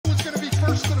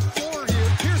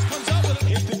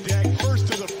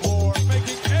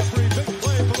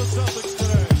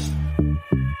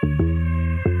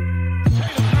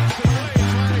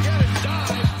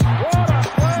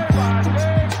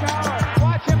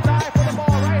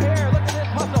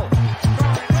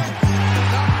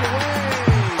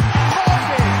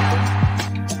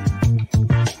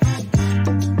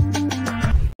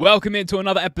Welcome into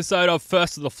another episode of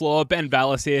First to the Floor. Ben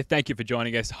Vallis here. Thank you for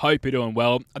joining us. Hope you're doing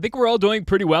well. I think we're all doing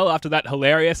pretty well after that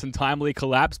hilarious and timely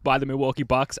collapse by the Milwaukee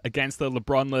Bucks against the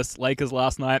Lebron-less Lakers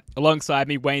last night. Alongside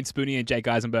me, Wayne Spooney and Jake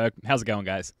Eisenberg. How's it going,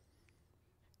 guys?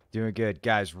 Doing good.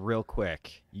 Guys, real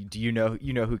quick. Do you know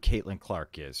who Caitlin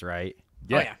Clark is, right?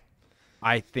 Yeah. Oh, yeah.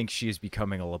 I think she is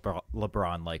becoming a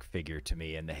LeBron-like figure to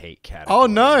me in the hate category. Oh,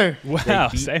 no. Wow.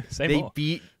 They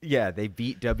beat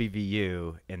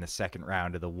WVU in the second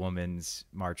round of the Women's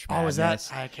March Madness. Oh, is that?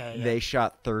 Okay. Yeah. They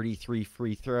shot 33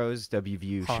 free throws.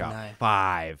 WVU shot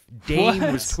 5. What?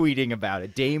 Dame was tweeting about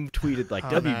it. Dame tweeted like,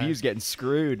 WVU's no. getting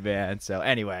screwed, man. So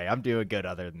anyway, I'm doing good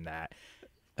other than that.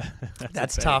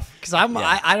 That's tough because I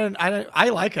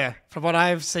like her from what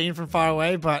I've seen from far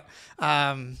away, but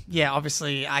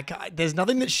obviously there's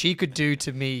nothing that she could do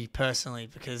to me personally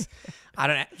because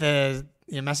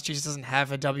Massachusetts doesn't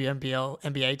have a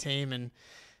NBA team and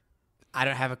I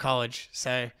don't have a college,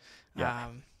 so yeah.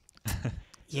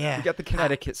 You got the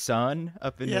Connecticut Sun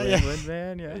up in New England,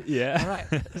 man. Yeah. All right,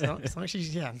 as long as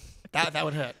she's that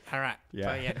would hurt. All right,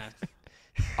 yeah. But no.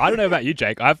 I don't know about you,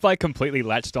 Jake. I've completely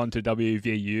latched onto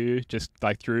WVU just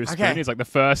through Spoon. Okay. He's the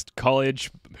first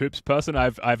college hoops person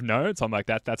I've known. So I'm like,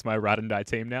 that's my ride and die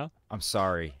team now. I'm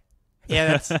sorry.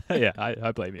 Yeah, that's Yeah,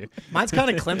 I blame you. mine's kind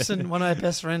of Clemson. One of my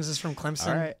best friends is from Clemson,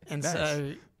 All right, and nice.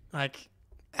 so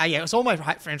it was all my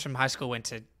friends from high school went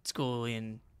to school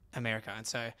in America, and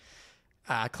so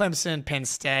Clemson, Penn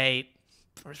State,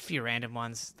 a few random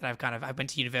ones that I went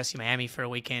to University of Miami for a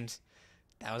weekend.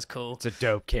 That was cool. It's a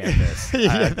dope campus.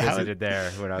 I visited there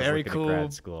when I was very looking cool. at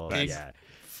grad school. Big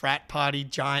frat party,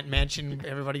 giant mansion,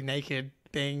 everybody naked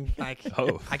thing. I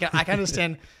can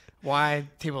understand why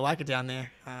people like it down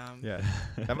there.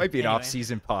 That might be an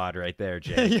off-season pod right there,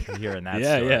 Jake. Hearing that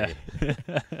story. Yeah.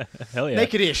 Hell yeah.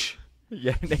 Naked-ish.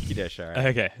 Yeah, naked-ish, all right.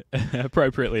 Okay,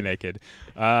 appropriately naked.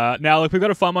 Now, look, we've got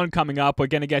a fun one coming up. We're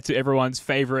going to get to everyone's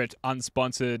favorite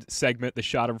unsponsored segment, the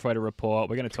Schadenfreude Report.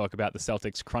 We're going to talk about the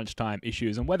Celtics' crunch time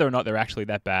issues and whether or not they're actually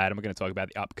that bad. And we're going to talk about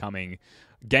the upcoming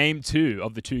Game 2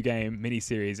 of the 2-game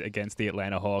miniseries against the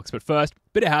Atlanta Hawks. But first,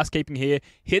 bit of housekeeping here.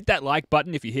 Hit that like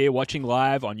button if you're here watching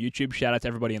live on YouTube. Shout out to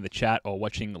everybody in the chat or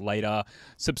watching later.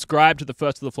 Subscribe to the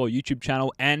First to the Floor YouTube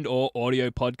channel and or audio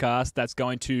podcast. That's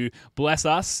going to bless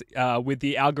us with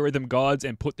the algorithm gods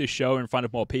and put this show in front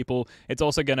of more people. It's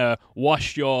also going to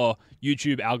wash your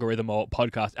YouTube algorithm or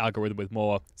podcast algorithm with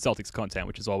more Celtics content,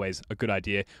 which is always a good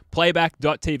idea.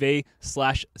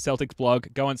 Playback.tv/Celtics blog.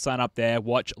 Go and sign up there.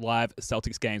 Watch live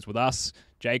Celtics games with us.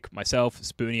 Jake, myself,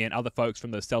 Spoonie, and other folks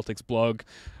from the Celtics blog.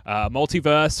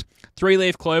 Multiverse,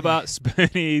 3-Leaf Clover,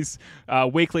 Spoonie's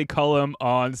weekly column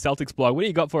on Celtics blog. What do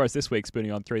you got for us this week,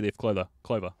 Spoonie, on 3-Leaf Clover?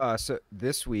 So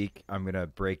this week, I'm going to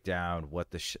break down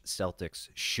what the Celtics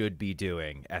should be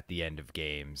doing at the end of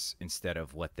games instead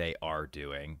of what they are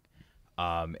doing.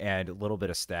 And a little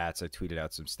bit of stats. I tweeted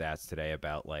out some stats today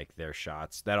about their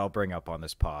shots that I'll bring up on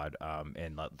this pod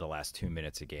in the last 2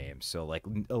 minutes of games. So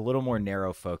a little more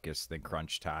narrow focus than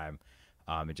crunch time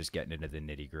and just getting into the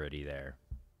nitty gritty there.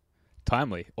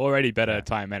 Timely. Already better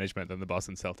time management than the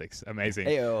Boston Celtics. Amazing.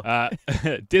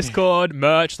 Heyo. Discord,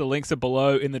 merch, the links are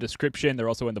below in the description. They're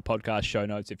also in the podcast show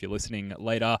notes if you're listening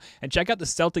later. And check out the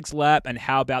Celtics Lab and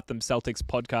How About Them Celtics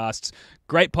podcasts.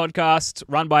 Great podcasts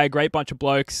run by a great bunch of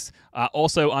blokes,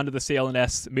 also under the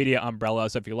CLNS media umbrella.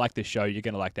 So if you like this show, you're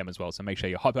going to like them as well. So make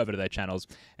sure you hop over to their channels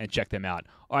and check them out.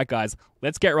 All right, guys,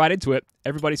 let's get right into it.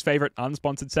 Everybody's favorite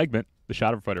unsponsored segment, the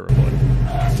Schadenfreude Report.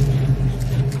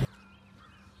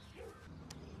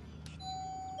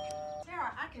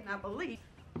 I cannot believe.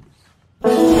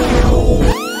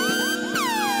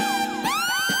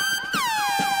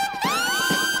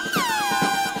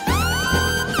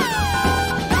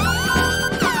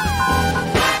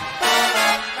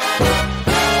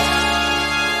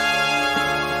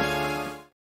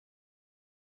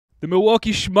 The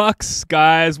Milwaukee Schmucks,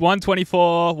 guys,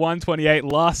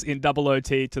 124-128 loss in double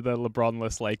OT to the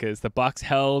LeBron-less Lakers. The Bucks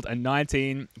held a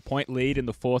 19-point lead in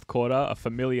the fourth quarter, a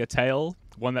familiar tale,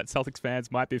 one that Celtics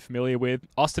fans might be familiar with.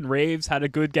 Austin Reeves had a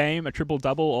good game, a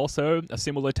triple-double, also a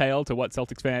similar tale to what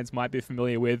Celtics fans might be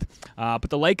familiar with. But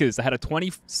the Lakers, they had a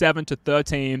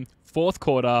 27-13 fourth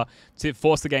quarter to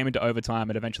force the game into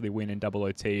overtime and eventually win in double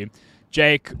OT.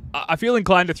 Jake, I feel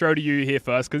inclined to throw to you here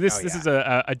first because this is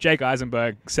a Jake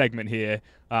Eisenberg segment here.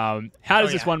 How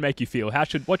does this one make you feel? What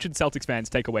should Celtics fans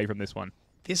take away from this one?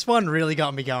 This one really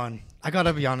got me going. I got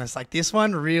to be honest. This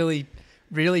one really,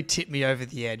 really tipped me over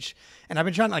the edge. And I've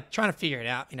been trying to figure it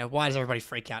out. Why does everybody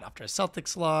freak out after a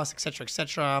Celtics loss, etc.,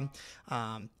 etc.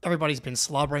 Everybody's been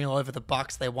slobbering all over the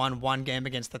Bucks. They won one game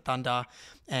against the Thunder,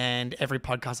 and every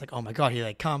podcast's like, "Oh my God, here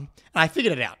they come!" And I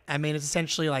figured it out. I mean, it's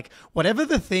essentially like whatever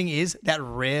the thing is that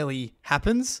rarely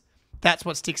happens, that's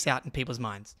what sticks out in people's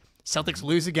minds. Celtics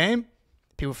lose a game,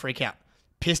 people freak out.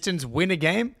 Pistons win a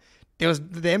game. The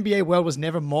NBA world was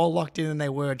never more locked in than they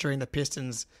were during the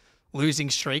Pistons losing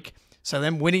streak. So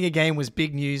them winning a game was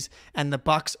big news, and the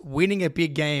Bucks winning a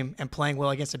big game and playing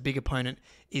well against a big opponent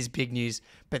is big news.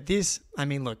 But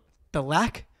look, the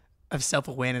lack of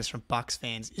self-awareness from Bucks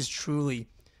fans is truly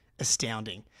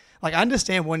astounding. Like, I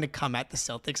understand wanting to come at the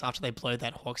Celtics after they blow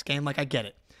that Hawks game. Like, I get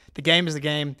it. The game is the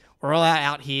game. We're all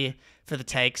out here for the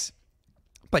takes.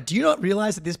 But do you not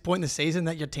realize at this point in the season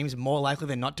that your team's more likely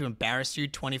than not to embarrass you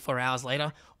 24 hours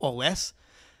later or less?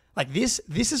 Like, this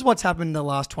is what's happened in the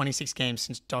last 26 games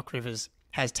since Doc Rivers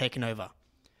has taken over.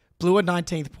 Blew a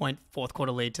 19th point fourth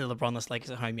quarter lead to the LeBron Lakers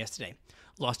at home yesterday.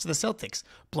 Lost to the Celtics.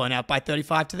 Blown out by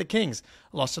 35 to the Kings.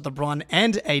 Lost to LeBron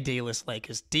and AD-less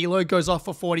Lakers. D'Lo goes off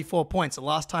for 44 points. The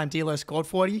last time D'Lo scored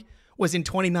 40 was in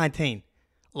 2019.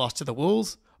 Lost to the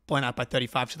Wolves. Blown out by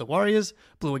 35 to the Warriors.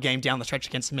 Blew a game down the stretch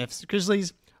against the Memphis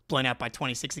Grizzlies. Blown out by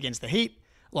 26 against the Heat.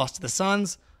 Lost to the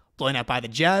Suns. Blown out by the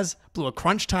Jazz. Blew a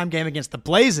crunch time game against the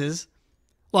Blazers.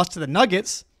 Lost to the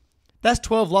Nuggets. That's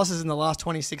 12 losses in the last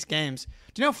 26 games.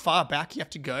 Do you know how far back you have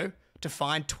to go to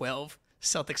find 12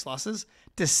 Celtics losses?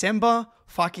 December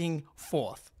fucking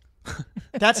 4th.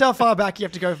 That's how far back you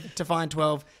have to go to find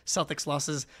 12 Celtics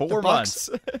losses. 4 months.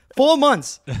 4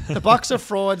 months. The Bucks are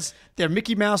frauds. Their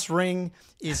Mickey Mouse ring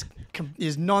is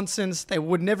nonsense. They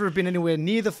would never have been anywhere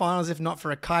near the finals if not for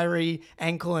a Kyrie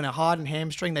ankle and a Harden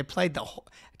hamstring. They played the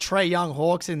Trae Young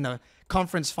Hawks in the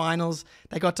conference finals.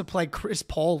 They got to play Chris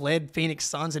Paul-led Phoenix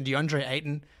Suns and DeAndre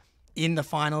Ayton in the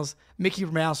finals. Mickey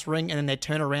Mouse ring, and then they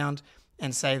turn around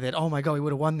and say that, oh my God, we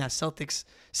would have won that Celtics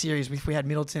series if we had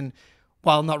Middleton,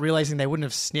 while not realizing they wouldn't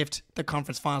have sniffed the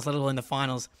conference finals, let alone the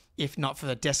finals, if not for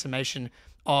the decimation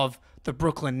of the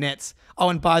Brooklyn Nets. Oh,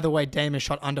 and by the way, Dame has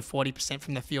shot under 40%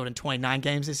 from the field in 29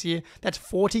 games this year. That's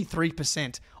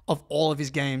 43% of all of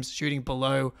his games shooting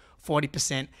below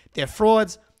 40%. They're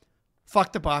frauds.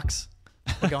 Fuck the Bucks.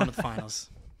 We're going to the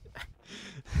finals.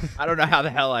 I don't know how the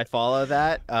hell I follow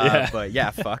that, but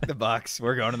yeah, fuck the Bucks.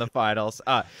 We're going to the finals.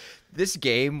 This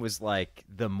game was like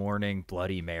the morning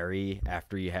Bloody Mary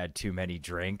after you had too many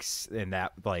drinks, and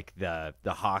that like the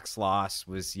Hawks loss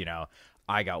was,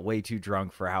 I got way too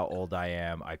drunk for how old I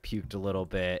am. I puked a little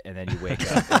bit, and then you wake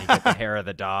up and you get the hair of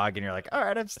the dog, and you're like, all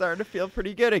right, I'm starting to feel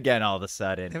pretty good again all of a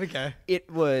sudden. There we go. It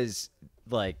was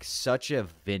like such a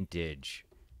vintage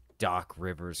Doc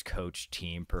Rivers coach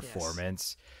team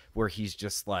performance where he's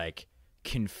just like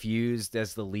confused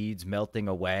as the lead's melting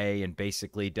away and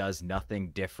basically does nothing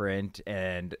different,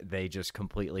 and they just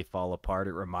completely fall apart.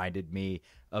 It reminded me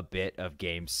a bit of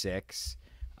Game 6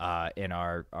 in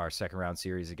our second round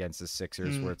series against the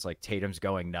Sixers, where it's like Tatum's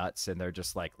going nuts and they're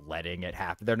just like letting it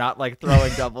happen. They're not like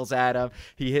throwing doubles at him.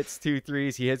 He hits 2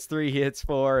 threes, he hits 3, he hits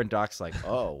 4, and Doc's like,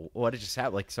 oh, what did just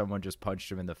happen? Like someone just punched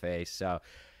him in the face. So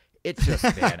it just,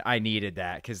 man, I needed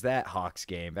that, because that Hawks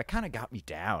game, that kind of got me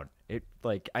down. It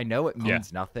like, I know it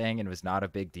means nothing and it was not a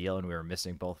big deal, and we were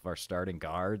missing both of our starting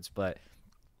guards, but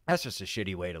that's just a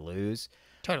shitty way to lose.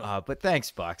 Totally. But thanks,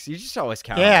 Bucks. You just always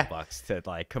count on the Bucks to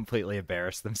like completely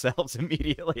embarrass themselves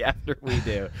immediately after we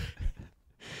do.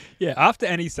 Yeah, after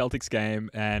any Celtics game,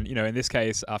 and in this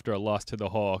case, after a loss to the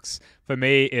Hawks, for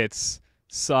me, it's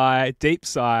sigh, deep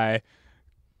sigh.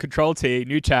 Control T,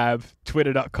 new tab,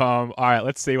 twitter.com. All right,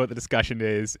 let's see what the discussion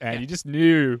is. And you just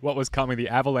knew what was coming, the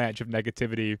avalanche of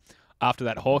negativity after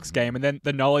that Hawks game. And then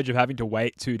the knowledge of having to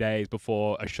wait 2 days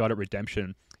before a shot at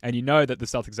redemption. And you know that the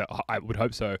Celtics, I would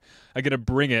hope so, are going to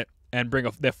bring it and bring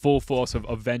off their full force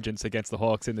of vengeance against the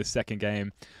Hawks in this second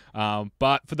game.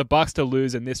 But for the Bucks to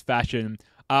lose in this fashion,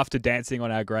 after dancing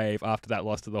on our grave after that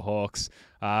loss to the Hawks,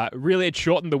 really it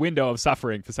shortened the window of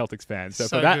suffering for Celtics fans. So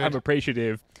for that, good. I'm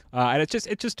appreciative. And it's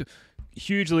just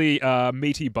hugely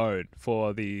meaty bone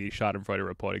for the Schadenfreude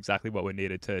Report. Exactly what we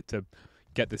needed to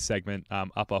get this segment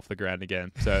up off the ground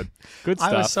again. So good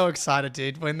stuff. I was so excited,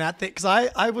 dude, when that thing, because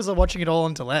I was watching it all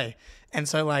on delay. And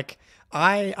so like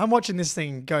I'm watching this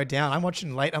thing go down. I'm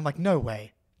watching late. I'm like, no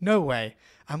way.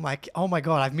 I'm like, oh my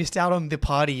God, I've missed out on the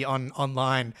party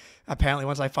online, apparently,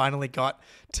 once I finally got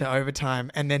to overtime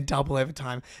and then double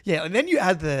overtime. Yeah, and then you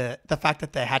add the fact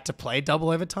that they had to play double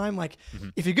overtime. Like,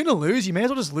 if you're going to lose, you may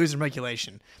as well just lose in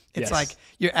regulation. It's like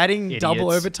you're adding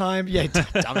double overtime. Yeah,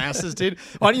 dumbasses, dude.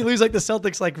 Why don't you lose like the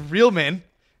Celtics, like real men,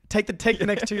 take the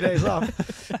next 2 days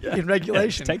off in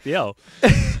regulation. Take the L.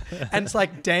 And it's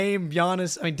like Dame,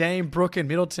 Brooke, and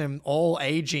Middleton all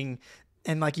aging,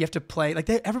 and like you have to play like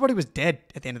everybody was dead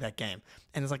at the end of that game,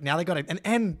 and it's like now they got it,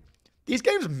 and these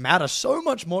games matter so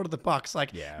much more to the Bucks.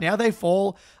 Like now they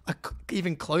fall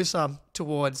even closer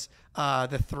towards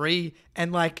the 3,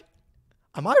 and like,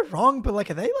 am I wrong? But like,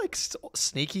 are they like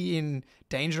sneaky in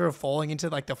danger of falling into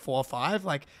like the 4-5?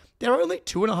 Like they're only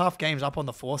 2.5 games up on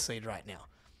the 4 seed right now.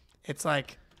 It's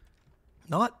like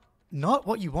not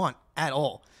what you want at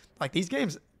all. Like these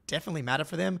games definitely matter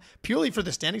for them purely for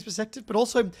the standings perspective, but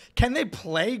also can they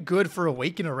play good for a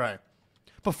week in a row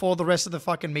before the rest of the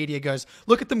fucking media goes,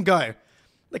 look at them go.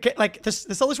 Like the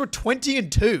Celtics were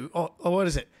 20-2 or what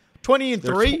is it?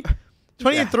 20-3?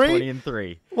 20-3?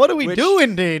 20-3. What are we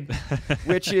doing, dude?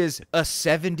 Which is a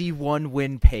 71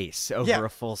 win pace over a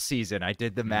full season. I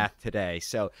did the math today.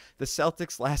 So the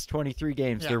Celtics last 23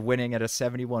 games, they're winning at a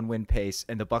 71 win pace,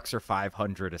 and the Bucks are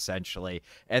 500 essentially,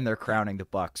 and they're crowning the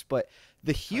Bucks. But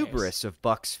the hubris of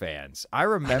Bucks fans. I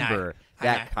remember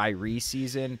that Kyrie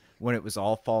season when it was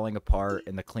all falling apart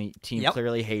and the team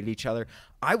clearly hated each other.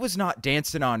 I was not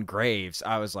dancing on graves.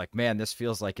 I was like, man, this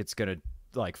feels like it's going to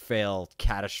like fail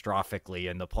catastrophically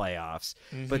in the playoffs.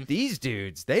 But these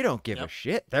dudes, they don't give a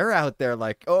shit. They're out there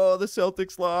like, oh, the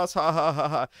Celtics lost. Ha ha ha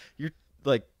ha. You're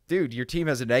like, dude, your team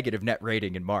has a negative net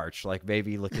rating in March. Like,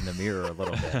 maybe look in the mirror a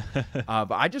little bit.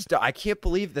 But I can't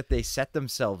believe that they set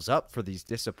themselves up for these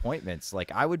disappointments.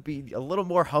 Like, I would be a little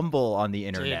more humble on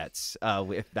the internets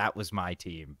if that was my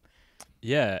team.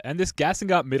 Yeah, and this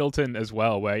gassing up Middleton as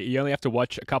well, where you only have to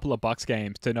watch a couple of Bucks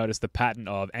games to notice the pattern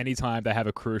of anytime they have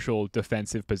a crucial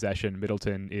defensive possession,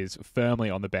 Middleton is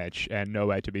firmly on the bench and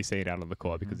nowhere to be seen out on the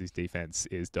court because his defense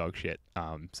is dog shit.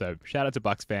 So shout out to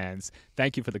Bucks fans.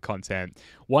 Thank you for the content.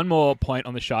 One more point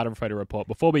on the Schadenfreude Report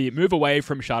before we move away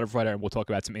from Schadenfreude, and we'll talk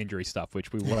about some injury stuff,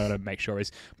 which we want to make sure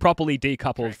is properly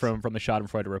decoupled from the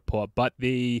Schadenfreude Report. But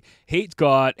the Heat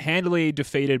got handily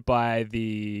defeated by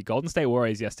the Golden State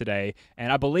Warriors yesterday.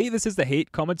 And I believe this is the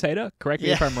Heat commentator, correct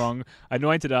me if I'm wrong,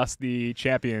 anointed us the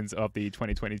champions of the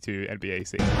 2022 NBA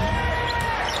season.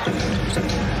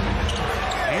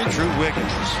 Andrew Wiggins,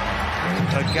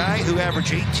 a guy who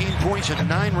averaged 18 points and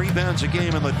 9 rebounds a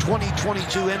game in the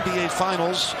 2022 NBA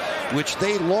Finals, which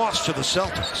they lost to the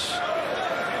Celtics.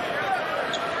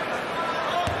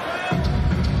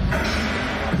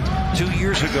 Two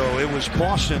years ago, it was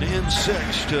Boston in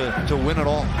 6 to win it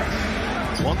all.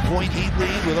 1 point Heat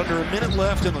lead with under a minute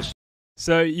left in the...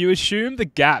 So you assume the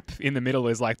gap in the middle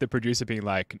is like the producer being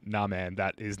like, nah, man,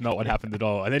 that is not what happened at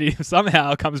all. And then he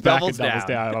somehow comes back and doubles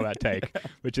down on that take,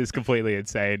 which is completely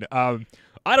insane. I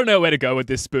don't know where to go with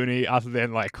this, Spoonie, other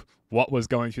than like what was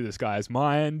going through this guy's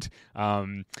mind.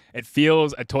 It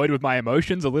feels toyed with my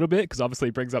emotions a little bit because obviously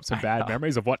it brings up some bad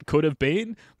memories of what could have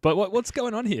been. But what's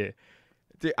going on here?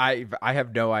 I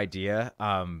have no idea,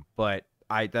 but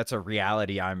that's a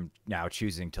reality I'm now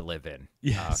choosing to live in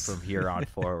from here on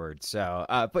forward. So,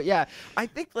 but yeah, I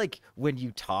think like when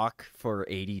you talk for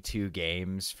 82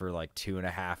 games for like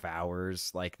 2.5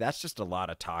 hours, like that's just a lot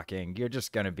of talking. You're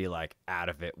just going to be like out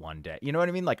of it one day. You know what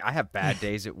I mean? Like I have bad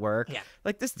days at work.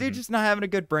 Like this dude just not having a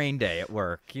good brain day at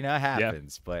work. You know, it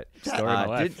happens, but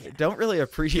don't really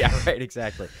appreciate right.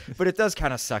 Exactly. But it does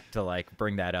kind of suck to like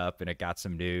bring that up, and it got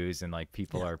some news and like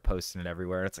people are posting it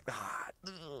everywhere. It's like,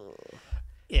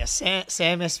 Yeah, Sam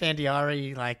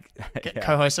Esfandiari, like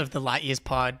co-host of the Light Years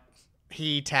pod,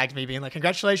 he tagged me being like,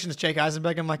 "Congratulations, Jake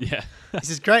Eisenberg." I'm like, "Yeah, this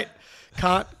is great.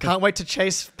 Can't wait to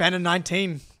chase Banner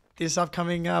 19 this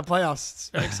upcoming playoffs. It's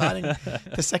very exciting.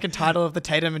 The second title of the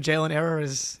Tatum and Jalen era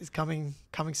is coming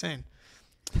soon."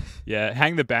 Yeah,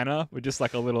 hang the banner with just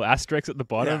like a little asterisk at the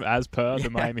bottom as per the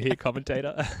Miami Heat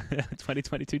commentator.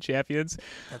 2022 champions.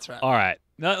 That's right. All right.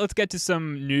 Now let's get to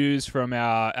some news from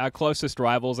our closest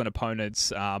rivals and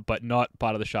opponents, but not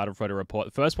part of the Schadenfreude Report.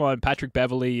 The first one, Patrick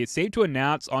Beverley seemed to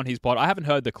announce on his pod, I haven't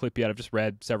heard the clip yet, I've just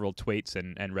read several tweets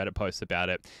and Reddit posts about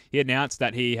it. He announced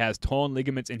that he has torn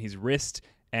ligaments in his wrist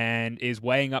and is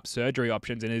weighing up surgery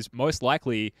options and is most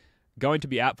likely going to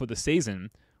be out for the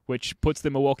season, which puts the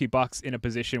Milwaukee Bucks in a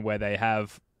position where they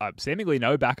have seemingly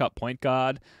no backup point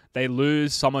guard. They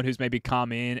lose someone who's maybe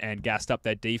come in and gassed up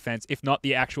their defense. If not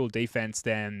the actual defense,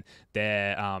 then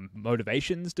their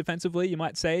motivations defensively, you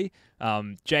might say.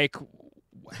 Jake,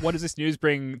 what does this news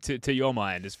bring to your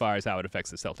mind as far as how it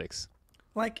affects the Celtics?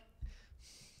 Like,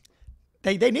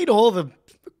 they need all the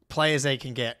players they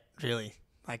can get, really.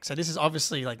 Like, so this is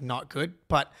obviously like not good,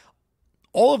 but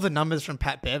all of the numbers from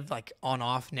Pat Bev, like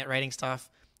on-off net rating stuff,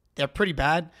 they're pretty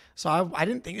bad. So I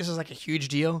didn't think this was like a huge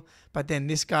deal. But then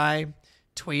this guy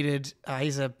tweeted,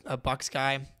 he's a Bucks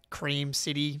guy, Cream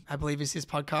City, I believe is his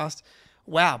podcast.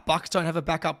 Wow, Bucks don't have a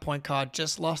backup point guard.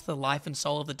 Just lost the life and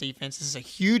soul of the defense. This is a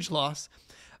huge loss,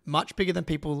 much bigger than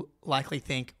people likely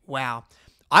think. Wow,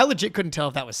 I legit couldn't tell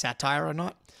if that was satire or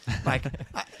not. Like,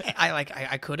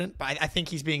 I couldn't, but I think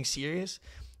he's being serious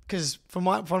because from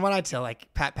what I tell,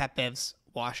 like Pat Bev's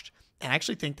washed, and I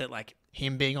actually think that like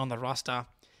him being on the roster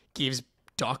gives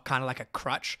Doc kind of like a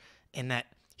crutch in that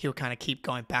he'll kind of keep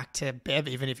going back to Bev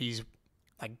even if he's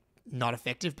like not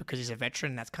effective because he's a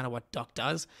veteran. That's kind of what Doc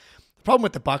does. The problem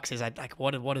with the Bucks is like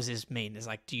what does this mean? Is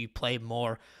like, do you play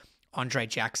more Andre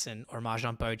Jackson or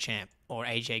Marjon Beauchamp or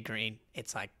AJ Green?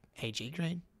 It's like AJ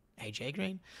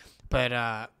Green, but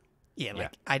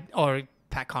or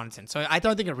Pat Connaughton. So I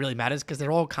don't think it really matters because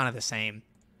they're all kind of the same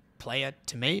player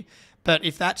to me. But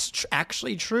if that's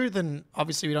actually true, then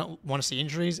obviously we don't want to see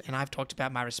injuries. And I've talked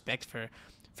about my respect for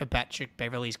Patrick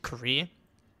Beverley's career.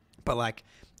 But like,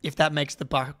 if that makes the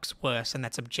Bucks worse, and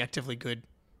that's objectively good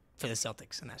for the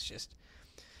Celtics, and that's just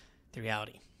the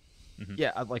reality. Mm-hmm.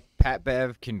 Yeah, like Pat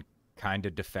Bev can kind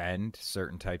of defend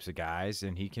certain types of guys,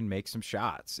 and he can make some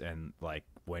shots. And like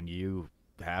when you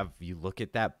look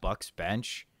at that Bucks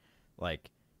bench, like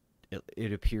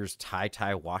it appears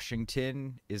Ty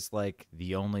Washington is like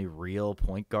the only real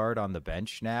point guard on the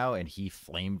bench now, and he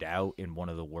flamed out in one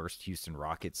of the worst Houston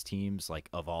Rockets teams like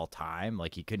of all time.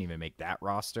 Like he couldn't even make that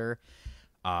roster.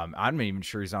 I'm not even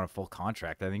sure he's on a full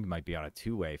contract. I think he might be on a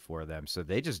two-way for them. So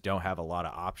they just don't have a lot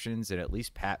of options, and at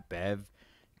least Pat Bev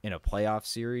in a playoff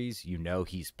series,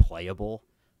 he's playable.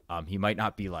 He might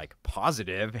not be like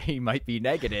positive, he might be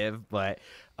negative, but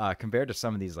compared to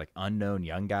some of these like unknown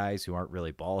young guys who aren't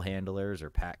really ball handlers,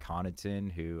 or Pat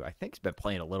Connaughton, who I think has been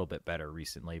playing a little bit better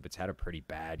recently, but's had a pretty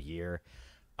bad year.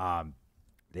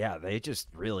 They just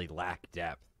really lack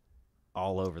depth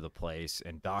all over the place,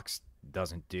 and Doc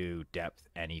doesn't do depth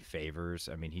any favors.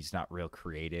 I mean, he's not real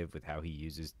creative with how he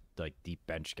uses like deep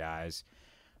bench guys.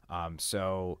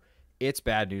 So it's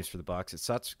bad news for the Bucks. It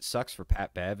sucks for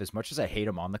Pat Bev. As much as I hate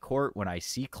him on the court, when I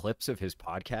see clips of his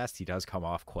podcast, he does come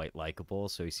off quite likable.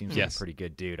 So he seems like a pretty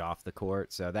good dude off the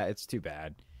court. So that it's too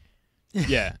bad.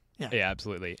 Yeah,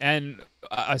 absolutely. And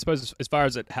I suppose as far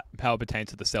as how it pertains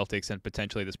to the Celtics and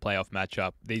potentially this playoff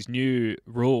matchup, these new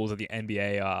rules of the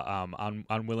NBA are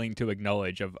unwilling to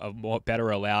acknowledge of more better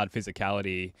allowed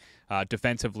physicality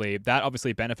defensively. That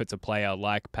obviously benefits a player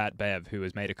like Pat Bev, who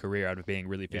has made a career out of being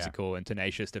really physical and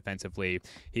tenacious defensively.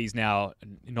 He's now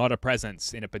not a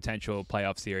presence in a potential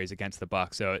playoff series against the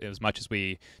Bucks. So as much as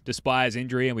we despise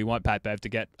injury and we want Pat Bev to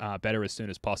get better as soon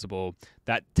as possible,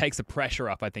 that takes the pressure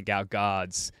off, I think, our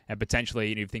guards. And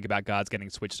potentially, you think about guards getting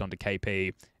switched onto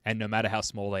KP, and no matter how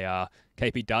small they are,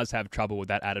 KP does have trouble with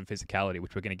that added physicality,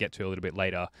 which we're going to get to a little bit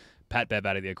later. Pat Bev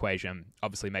out of the equation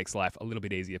obviously makes life a little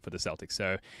bit easier for the Celtics.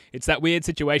 So it's that weird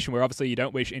situation where obviously you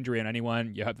don't wish injury on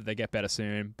anyone. You hope that they get better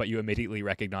soon, but you immediately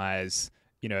recognize,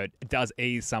 it does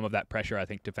ease some of that pressure, I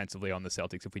think, defensively on the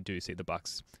Celtics if we do see the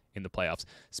Bucks in the playoffs.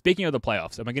 Speaking of the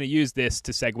playoffs, I'm going to use this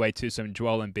to segue to some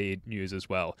Joel Embiid news as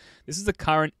well. This is the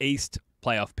current East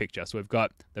playoff picture. So we've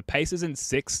got the Pacers in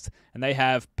 6th, and they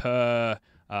have I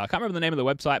can't remember the name of the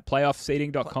website,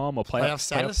 playoffseeding.com or playoff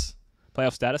status.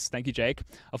 Playoff status. Thank you, Jake.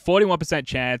 A 41%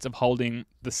 chance of holding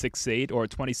the 6th seed, or a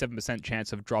 27%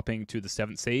 chance of dropping to the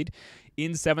 7th seed.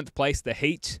 In 7th place, the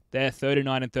Heat. They're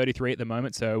 39-33 at the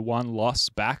moment, so one loss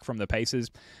back from the Pacers.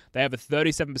 They have a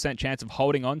 37% chance of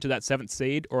holding on to that 7th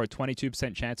seed, or a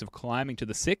 22% chance of climbing to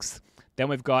the 6th. Then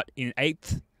we've got in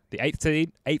 8th, the 8th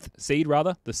seed,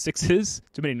 the Sixers,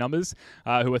 too many numbers,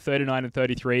 who are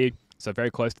 39-33. So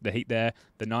very close to the Heat there.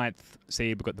 The 9th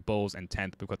seed, we've got the Bulls, and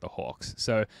 10th, we've got the Hawks.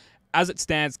 So as it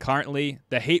stands currently,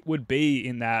 the Heat would be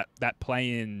in that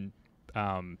play-in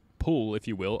pool, if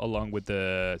you will, along with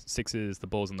the Sixers, the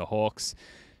Bulls, and the Hawks.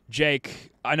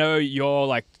 Jake, I know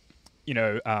you're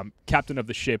captain of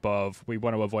the ship of we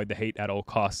want to avoid the Heat at all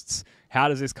costs. How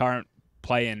does this current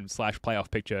play-in /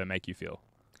 playoff picture make you feel?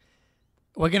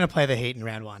 We're gonna play the Heat in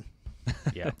round 1.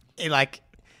 Yeah,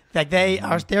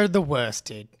 they're the worst,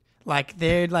 dude. Like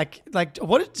they're like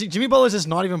what? Jimmy Butler's just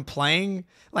not even playing.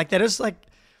 Like they just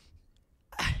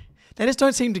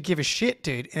don't seem to give a shit,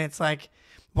 dude. And it's like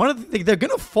they're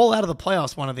gonna fall out of the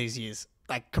playoffs one of these years,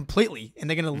 like completely, and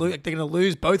they're gonna lose. They're gonna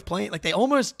lose both playing. Like they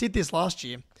almost did this last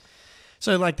year.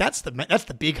 So like that's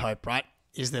the big hope, right?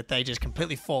 Is that they just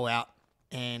completely fall out.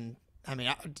 And I mean,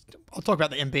 I'll talk about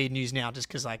the Embiid news now, just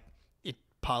because like it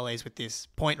parlays with this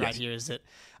point right here. Is that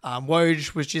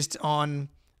Woj was just on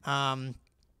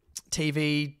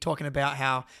TV talking about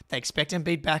how they expect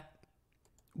Embiid back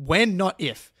when, not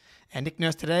if. And Nick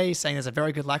Nurse today is saying there's a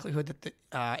very good likelihood that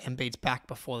Embiid's back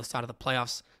before the start of the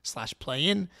playoffs /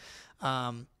 play-in.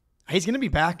 I he's going to be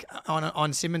back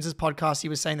on Simmons' podcast. He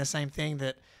was saying the same thing,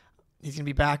 that he's going to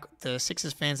be back. The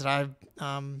Sixers fans that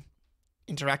I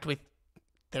interact with,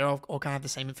 they're all kind of the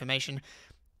same information.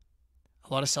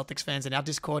 A lot of Celtics fans in our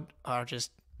Discord are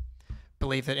just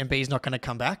believe that Embiid's not going to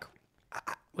come back,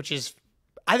 which is,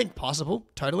 I think, possible,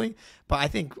 totally. But I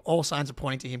think all signs are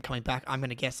pointing to him coming back. I'm going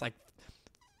to guess like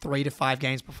 3 to 5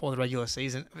 games before the regular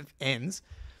season ends.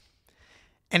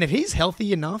 And if he's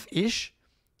healthy enough-ish,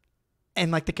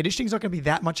 and like the conditioning's not going to be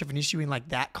that much of an issue in like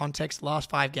that context, last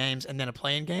 5 games and then a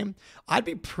play-in game, I'd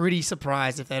be pretty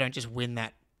surprised if they don't just win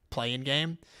that play-in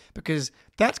game, because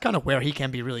that's kind of where he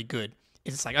can be really good.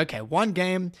 It's like, okay, 1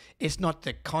 game, it's not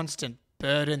the constant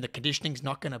burden, the conditioning's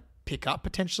not going to pick up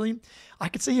potentially. I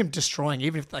could see him destroying,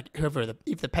 even if like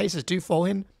if the Pacers do fall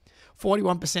in,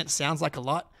 41% sounds like a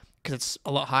lot because it's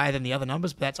a lot higher than the other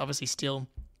numbers, but that's obviously still,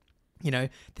 they're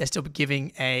still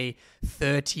giving a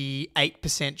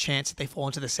 38% chance that they fall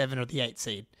into the 7 or the 8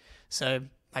 seed. So,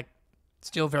 like,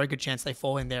 still a very good chance they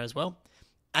fall in there as well.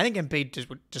 I think Embiid just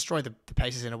would destroy the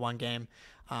Pacers in a 1 game,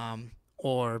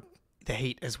 or the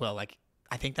Heat as well. Like,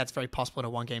 I think that's very possible in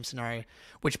a 1-game scenario,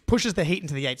 which pushes the Heat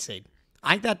into the 8 seed.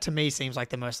 I think that, to me, seems like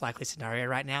the most likely scenario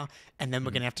right now. And then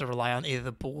we're going to have to rely on either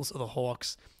the Bulls or the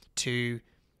Hawks to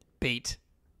beat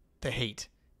the Heat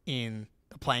in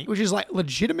the playing, which is like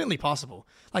legitimately possible.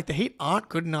 Like, the Heat aren't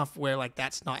good enough where like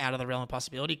that's not out of the realm of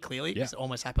possibility, clearly, because it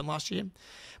almost happened last year.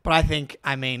 But I think,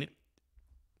 I don't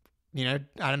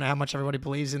know how much everybody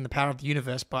believes in the power of the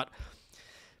universe, but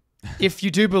if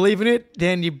you do believe in it,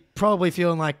 then you're probably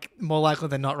feeling like more likely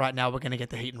than not right now we're going to get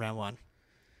the Heat in round 1.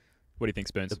 What do you think,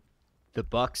 Spoons? The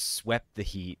Bucks swept the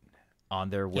Heat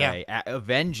on their way,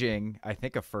 avenging, I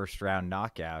think, a first-round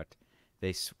knockout.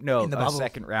 A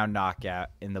second-round knockout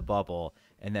in the bubble,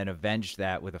 and then avenged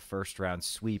that with a first-round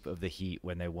sweep of the Heat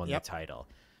when they won the title.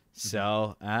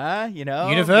 So,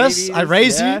 universe, I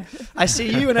raise you. I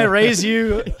see you, and I raise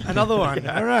you another one.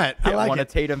 All right, I like one it. of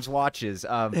Tatum's watches.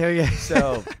 There you go.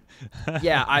 So,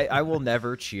 I will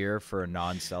never cheer for a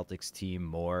non-Celtics team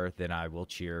more than I will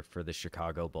cheer for the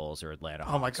Chicago Bulls or Atlanta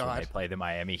Hawks. Oh my God, when they play the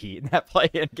Miami Heat in that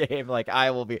play-in game. Like,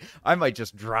 I might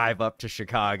just drive up to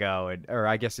Chicago, or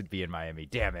I guess it'd be in Miami.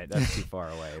 Damn it, that's too far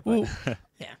away.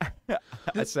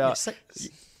 But, so,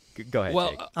 go ahead. Well,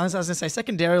 Jake. I was going to say,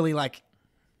 secondarily, like,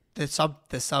 the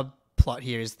subplot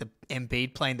here is the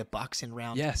Embiid playing the Bucks in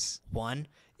round 1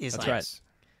 is That's like, right.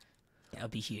 That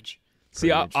would be huge. See,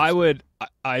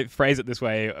 I phrase it this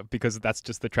way because that's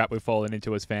just the trap we've fallen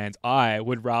into as fans. I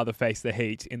would rather face the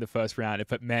Heat in the first round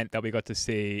if it meant that we got to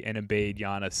see an Embiid,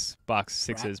 Giannis, Bucks,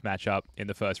 Sixers matchup in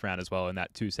the first round as well in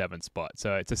that 2-7 spot.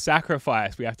 So it's a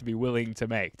sacrifice we have to be willing to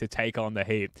make to take on the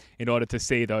Heat in order to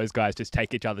see those guys just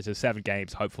take each other to 7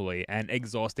 games, hopefully, and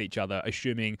exhaust each other,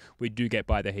 assuming we do get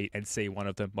by the Heat and see one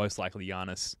of them, most likely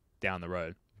Giannis, down the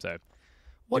road. So,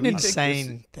 what an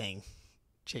insane thing.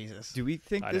 Jesus. Do we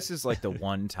think this is like the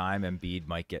one time Embiid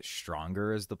might get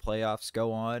stronger as the playoffs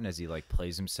go on, as he like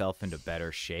plays himself into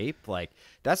better shape? Like,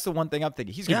 that's the one thing I'm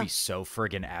thinking. He's going to be so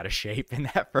friggin' out of shape in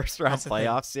that first round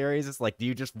playoff series. It's like, do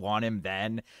you just want him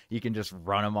then? You can just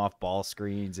run him off ball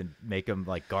screens and make him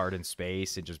like guard in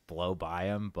space and just blow by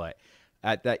him. But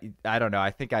I don't know. I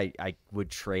think I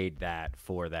would trade that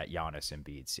for that Giannis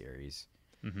Embiid series.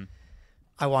 Mm-hmm.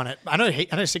 I want it. I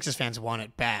know Sixers fans want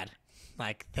it bad.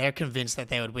 Like, they're convinced that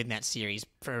they would win that series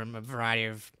for a variety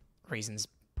of reasons.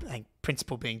 I think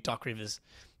principal being Doc Rivers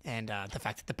and the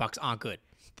fact that the Bucks aren't good.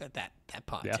 That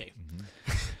part too. Mm-hmm.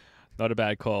 Not a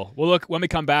bad call. Well, look, when we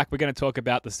come back, we're going to talk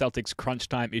about the Celtics' crunch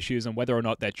time issues and whether or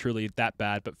not they're truly that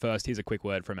bad. But first, here's a quick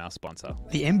word from our sponsor.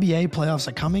 The NBA playoffs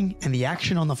are coming, and the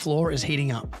action on the floor is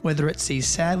heating up. Whether it's these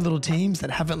sad little teams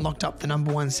that haven't locked up the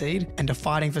number 1 seed and are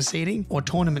fighting for seeding, or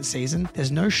tournament season,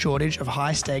 there's no shortage of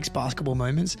high-stakes basketball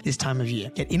moments this time of year.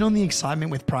 Get in on the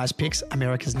excitement with Prize Picks,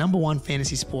 America's #1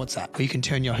 fantasy sports app, where you can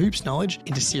turn your hoops knowledge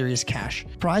into serious cash.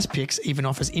 Prize Picks even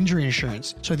offers injury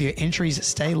insurance, so that your entries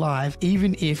stay live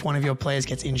even if one of your players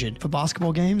gets injured. For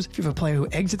basketball games, if you have a player who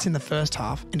exits in the first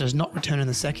half and does not return in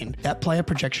the second, that player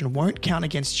projection won't count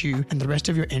against you and the rest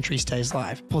of your entry stays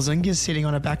live. Porzingis sitting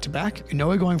on a back-to-back, you know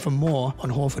we're going for more on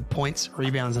Horford points,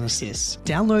 rebounds, and assists.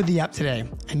 Download the app today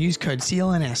and use code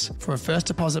CLNS for a first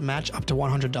deposit match up to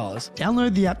 $100.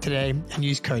 Download the app today and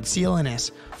use code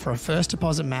CLNS for a first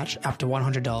deposit match up to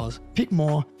 $100. Pick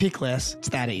more, pick less. It's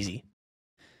that easy.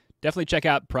 Definitely check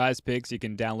out Prize Picks. You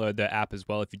can download the app as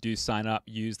well. If you do sign up,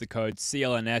 use the code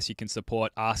CLNS. You can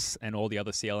support us and all the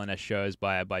other CLNS shows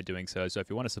by doing so. So if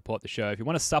you want to support the show, if you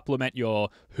want to supplement your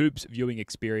hoops viewing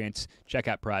experience, check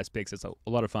out Prize Picks. It's a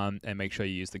lot of fun, and make sure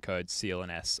you use the code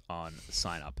CLNS on the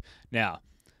sign up. Now,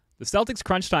 the Celtics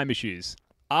crunch time issues.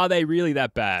 Are they really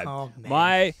that bad? Oh, man.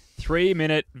 My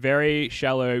 3-minute, very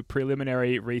shallow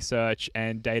preliminary research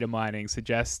and data mining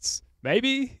suggests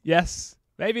maybe, yes,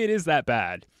 maybe it is that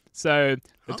bad. So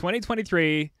the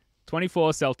 2023-24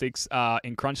 Celtics are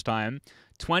in crunch time,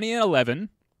 20-11,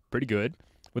 pretty good,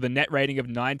 with a net rating of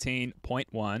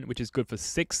 19.1, which is good for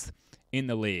 6th in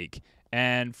the league.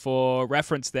 And for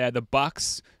reference there, the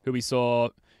Bucks, who we saw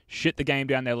shit the game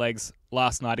down their legs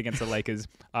last night against the Lakers,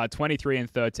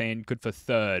 23-13, good for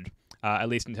 3rd, at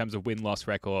least in terms of win-loss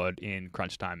record in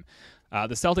crunch time.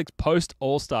 The Celtics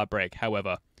post-All-Star break,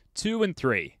 however,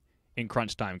 2-3 in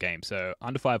crunch time games, so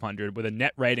under 500 with a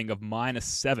net rating of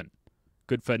 -7,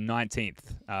 good for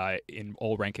 19th in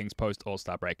all rankings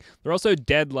post-All-Star break. They're also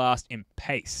dead last in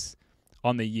pace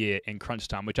on the year in crunch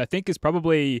time, which I think is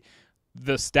probably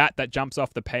the stat that jumps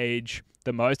off the page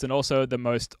the most, and also the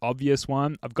most obvious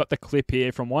one. I've got the clip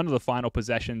here from one of the final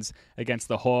possessions against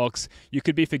the Hawks. You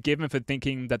could be forgiven for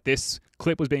thinking that this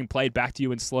clip was being played back to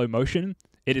you in slow motion.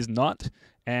 It is not,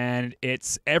 and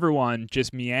it's everyone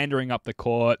just meandering up the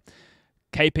court.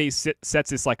 KP sets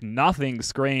this like nothing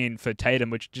screen for Tatum,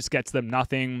 which just gets them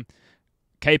nothing.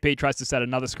 KP tries to set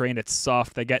another screen. It's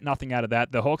soft. They get nothing out of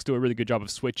that. The Hawks do a really good job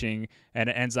of switching, and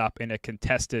it ends up in a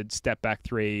contested step-back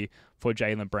 3 for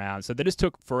Jaylen Brown. So they just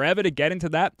took forever to get into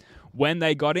that. When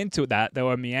they got into that, they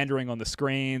were meandering on the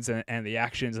screens and the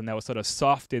actions, and they were sort of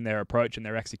soft in their approach and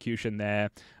their execution there.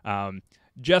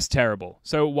 Just terrible.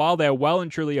 So while they're well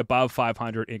and truly above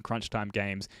 500 in crunch time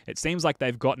games, it seems like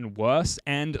they've gotten worse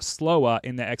and slower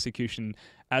in their execution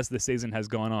as the season has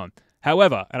gone on.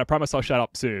 However, and I promise I'll shut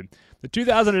up soon, the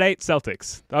 2008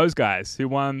 Celtics, those guys who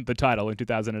won the title in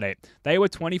 2008, they were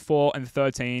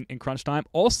 24-13 in crunch time,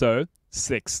 also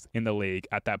 6th in the league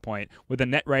at that point, with a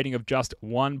net rating of just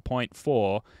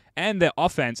 1.4, and their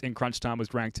offense in crunch time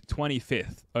was ranked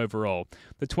 25th overall.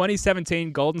 The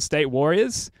 2017 Golden State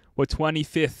Warriors were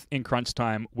 25th in crunch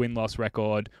time win-loss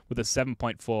record with a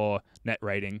 7.4 net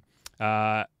rating.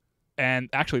 And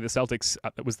actually, the Celtics,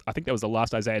 I think that was the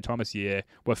last Isaiah Thomas year,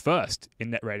 were first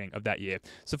in net rating of that year.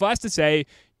 Suffice to say,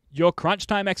 your crunch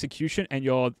time execution and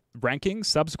your rankings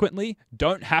subsequently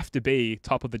don't have to be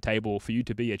top of the table for you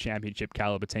to be a championship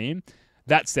caliber team.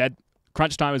 That said,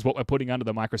 crunch time is what we're putting under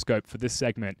the microscope for this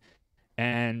segment.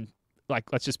 And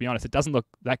let's just be honest, it doesn't look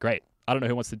that great. I don't know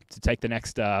who wants to take the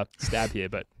next stab here,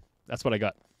 but that's what I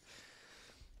got.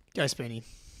 Go, Spoonie.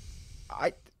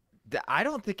 I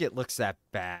don't think it looks that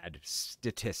bad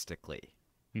statistically.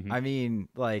 Mm-hmm. I mean,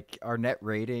 our net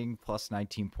rating plus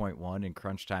 19.1 in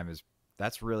crunch time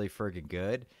that's really friggin'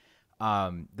 good.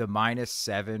 The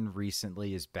 -7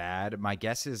 recently is bad. My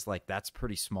guess is that's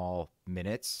pretty small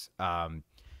minutes. On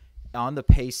the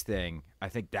pace thing, I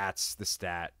think that's the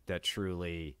stat that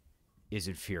truly is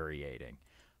infuriating.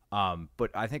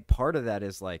 But I think part of that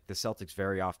is the Celtics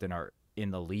very often are in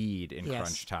the lead in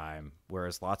crunch time,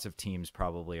 whereas lots of teams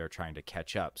probably are trying to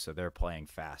catch up, so they're playing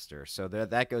faster. So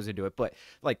that goes into it. But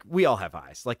we all have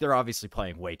eyes. They're obviously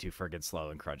playing way too friggin' slow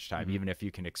in crunch time, even if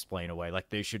you can explain away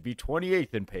they should be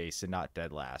 28th in pace and not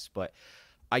dead last. But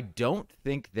I don't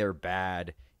think they're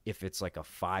bad if it's a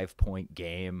 5-point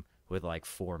game with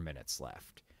 4 minutes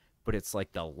left. But it's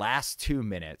the last 2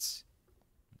 minutes,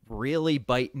 really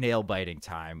nail biting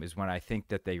time, is when I think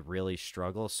that they really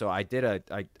struggle. So I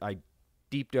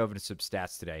deep dove into some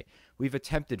stats today. We've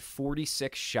attempted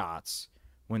 46 shots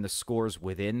when the score's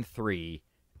within 3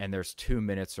 and there's 2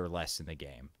 minutes or less in the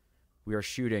game. We are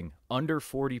shooting under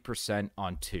 40%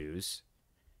 on 2s,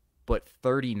 but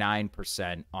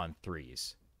 39% on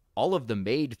 3s. All of the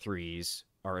made 3s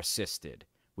are assisted.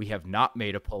 We have not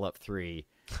made a pull-up 3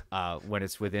 when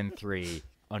it's within 3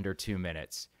 under 2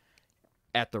 minutes.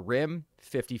 At the rim,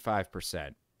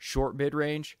 55%. Short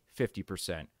mid-range,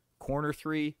 50%. Corner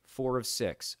 3, 4 of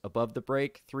 6. Above the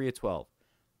break, 3 of 12.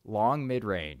 Long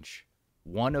mid-range,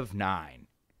 1 of 9.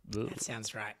 That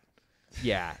sounds right.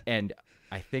 Yeah, and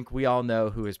I think we all know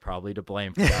who is probably to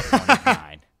blame for that 1 of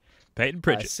 9. Peyton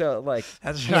Pritchard.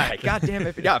 That's yeah, right. goddamn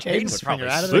it. Yeah, Peyton would probably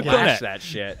out of the splash that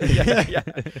shit. Yeah.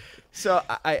 So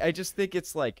I just think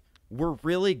it's we're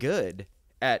really good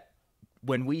at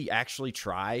when we actually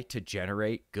try to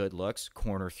generate good looks,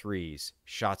 corner 3s,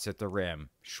 shots at the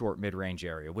rim, short mid-range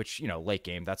area, which, late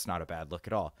game, that's not a bad look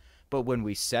at all. But when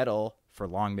we settle for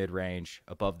long mid-range,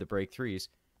 above the break 3s,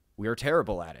 we are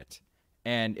terrible at it.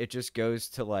 And it just goes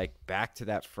to back to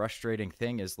that frustrating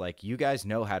thing is you guys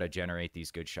know how to generate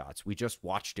these good shots. We just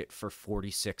watched it for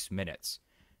 46 minutes.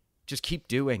 Just keep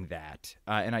doing that.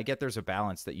 And I get there's a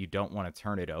balance that you don't want to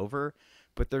turn it over,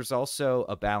 but there's also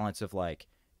a balance of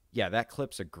yeah, that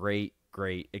clip's a great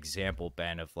example,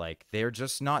 Ben, of they're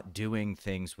just not doing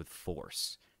things with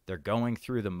force. They're going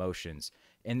through the motions.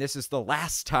 And this is the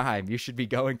last time you should be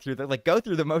going through go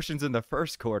through the motions in the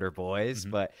first quarter, boys.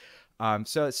 But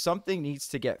so something needs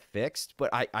to get fixed. But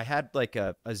I had like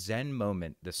a Zen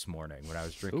moment this morning when I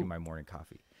was drinking my morning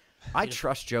coffee. I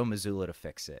trust Joe Mazzulla to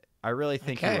fix it. I really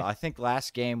think he will. I think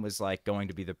last game was like going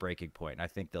to be the breaking point, and I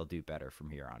think they'll do better from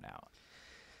here on out.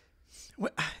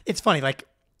 It's funny, like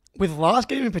with last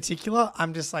game in particular,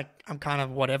 I'm kind of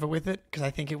whatever with it because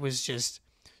I think it was just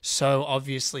so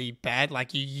obviously bad. Like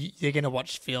you're gonna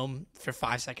watch film for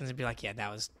 5 seconds and be like, yeah,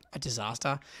 that was a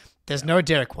disaster. There's no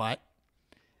Derek White,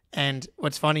 and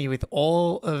what's funny with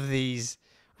all of these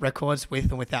records with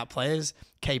and without players,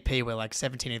 KP we're like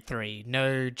 17-3.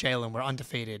 No Jalen, we're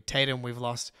undefeated. Tatum, we've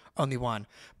lost only 1.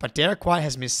 But Derek White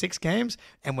has missed 6 games,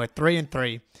 and we're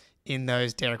 3-3 in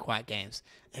those Derek White games.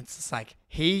 It's just like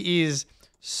he is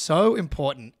so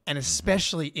important, and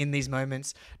especially in these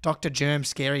moments. Dr. Germ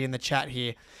Scary in the chat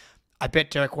here. I bet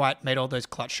Derek White made all those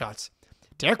clutch shots.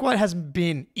 Derek White hasn't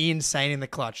been insane in the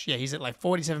clutch. Yeah, he's at like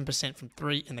 47% from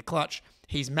 3 in the clutch.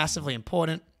 He's massively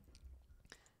important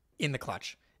in the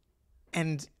clutch.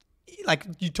 And like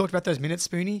you talked about those minutes,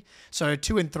 Spoonie. So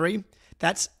 2 and 3,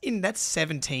 that's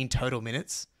 17 total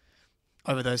minutes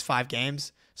over those 5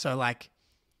 games. So like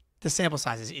the sample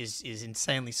size is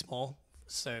insanely small.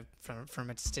 So from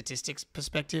a statistics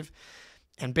perspective,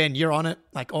 and Ben, you're on it.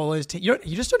 Like all those teams,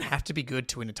 you just don't have to be good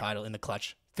to win a title in the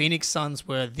clutch. Phoenix Suns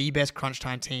were the best crunch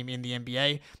time team in the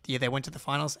NBA the year they went to the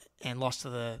finals and lost to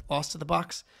the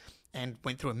Bucks, and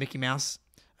went through a Mickey Mouse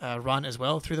run as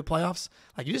well through the playoffs.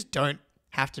 Like you just don't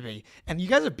have to be. And you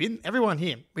guys have been, everyone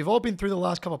here, we've all been through the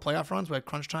last couple of playoff runs where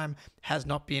crunch time has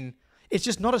not been, it's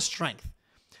just not a strength.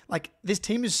 Like this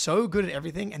team is so good at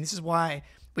everything, and this is why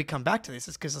we come back to this.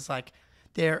 It's because it's like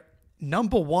they're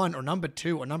number 1 or number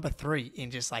 2 or number 3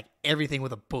 in just like everything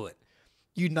with a bullet.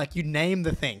 You name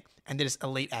the thing and they're just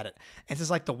elite at it. And it's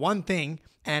just like the one thing,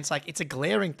 and it's like it's a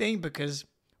glaring thing because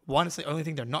one, it's the only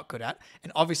thing they're not good at,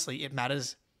 and obviously it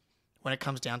matters when it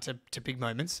comes down to big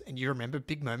moments. And you remember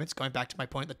big moments, going back to my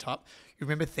point at the top, you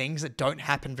remember things that don't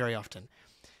happen very often.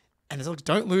 And the Celtics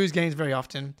don't lose games very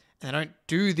often, and they don't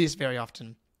do this very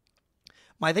often.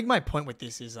 I think my point with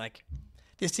this is like,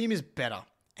 this team is better.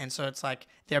 And so it's like,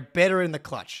 they're better in the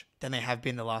clutch than they have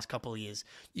been the last couple of years.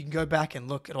 You can go back and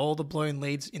look at all the blown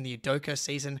leads in the Udoka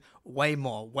season, way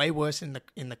worse in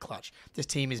the clutch. This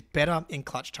team is better in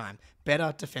clutch time,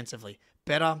 better defensively,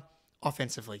 better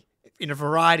offensively, in a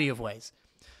variety of ways.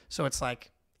 So it's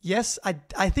like, yes, I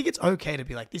think it's okay to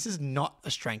be like, this is not a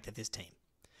strength of this team.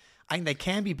 I think they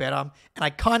can be better, and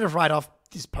I kind of write off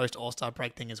this post All-Star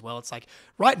break thing as well. It's like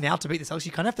right now to beat the Celtics,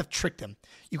 you kind of have to trick them.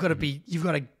 You've got to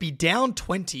be down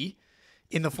 20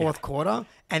 in the fourth quarter,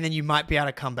 and then you might be able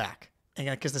to come back. And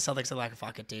because the Celtics are like,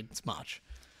 fuck it, dude, it's March.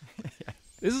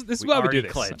 This is why we do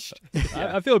this. Clinched.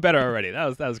 I feel better already.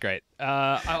 That was great.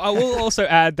 I will also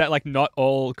add that like not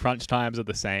all crunch times are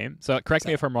the same. So correct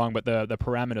me if I'm wrong, but the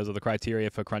parameters or the criteria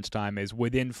for crunch time is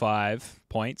within 5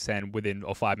 points and within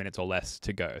 5 minutes or less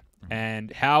to go. Mm-hmm.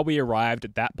 And how we arrived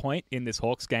at that point in this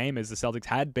Hawks game is the Celtics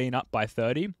had been up by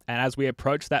 30, and as we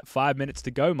approached that 5 minutes to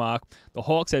go mark, the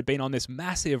Hawks had been on this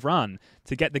massive run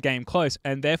to get the game close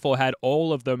and therefore had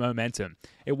all of the momentum.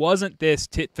 It wasn't this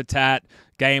tit for tat.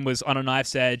 Game was on a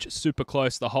knife's edge, super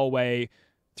close the whole way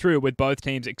through with both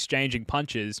teams exchanging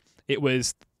punches. It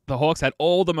was the Hawks had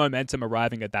all the momentum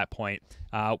arriving at that point,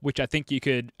 which I think you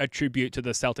could attribute to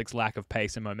the Celtics' lack of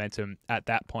pace and momentum at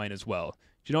that point as well.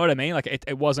 Do you know what I mean? Like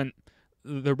it wasn't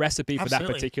the recipe for that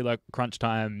particular crunch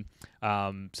time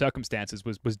circumstances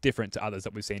was different to others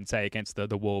that we've seen, say, against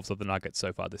the Wolves or the Nuggets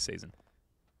so far this season.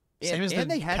 Same as the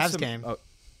Cavs game.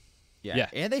 Yeah,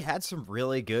 and they had some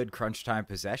really good crunch time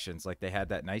possessions. Like they had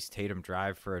that nice Tatum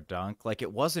drive for a dunk. Like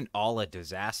it wasn't all a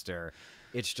disaster.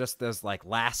 It's just those like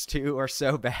last 2 are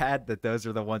so bad that those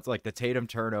are the ones, like the Tatum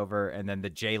turnover and then the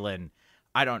Jalen.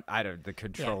 The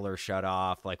controller shut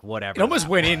off, like whatever. It almost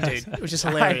went in, dude. It was just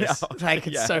hilarious. Like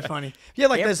it's so funny. Yeah,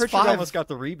 like there's Pritchard 5. Almost got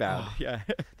the rebound.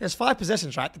 There's 5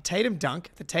 possessions, right? The Tatum dunk,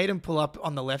 the Tatum pull up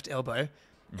on the left elbow,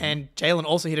 and Jalen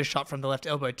also hit a shot from the left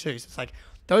elbow too. So it's like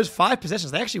those 5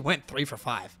 possessions, they actually went 3 for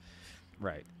 5.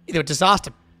 Right. They were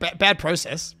disaster, bad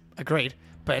process. Agreed.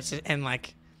 But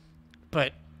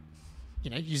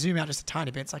you zoom out just a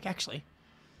tiny bit. It's like actually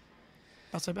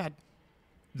not so bad.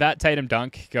 That Tatum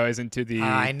dunk goes into the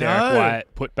Derek White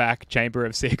put-back chamber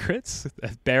of secrets,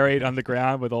 buried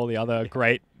underground with all the other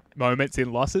great moments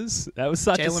in losses. That was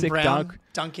such a sick Brown dunk.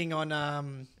 Dunking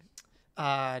on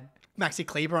Maxi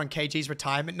Kleber on KG's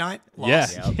retirement night.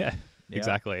 Loss. Yeah,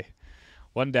 exactly.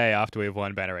 one day after we've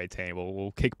won Banner 18,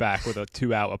 we'll kick back with a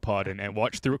 2-hour pod and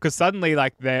watch through, because suddenly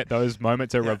like those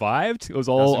moments are revived. It was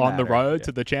all Doesn't on the matter. road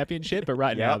to the championship, but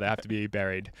right now Yep. they have to be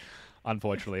buried,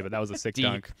 unfortunately. But that was a sick Deep.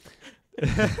 dunk.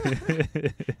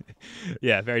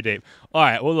 Yeah, very deep. All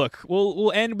right, well, look,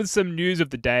 we'll end with some news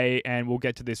of the day, and we'll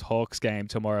get to this Hawks game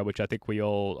tomorrow, which I think we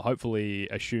all hopefully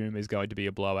assume is going to be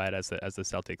a blowout as the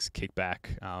Celtics kick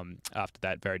back after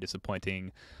that very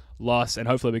disappointing loss, and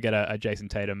hopefully we get a Jason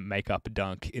Tatum make-up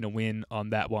dunk in a win on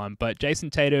that one. But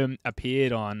Jason Tatum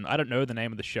appeared on, I don't know the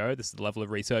name of the show, this is the level of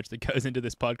research that goes into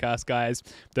this podcast, guys,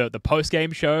 the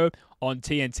post-game show on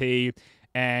TNT,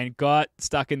 and got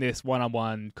stuck in this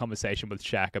one-on-one conversation with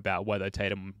Shaq about whether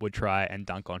Tatum would try and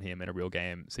dunk on him in a real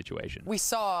game situation. We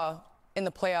saw in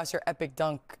the playoffs your epic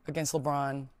dunk against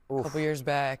LeBron a couple years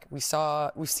back. We've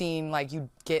seen like you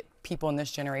get people in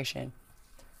this generation.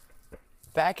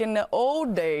 Back in the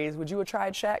old days, would you have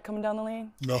tried Shaq coming down the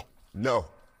lane? No. No.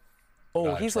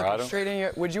 Oh, he's looking straight in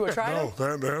your. Would you have tried him?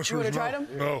 No, the answer You would is have no. tried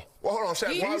him? No. Well, hold on,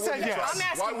 Shaq. He Why said wouldn't you yes. try? I'm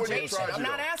Why asking wouldn't you Jason. try I'm you?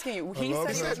 not asking you. I He love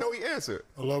said He yes. said no. He answered.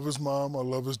 I love his mom. I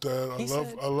love his dad.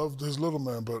 I love his little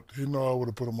man, but he know I would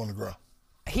have put him on the ground.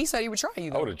 He said he would try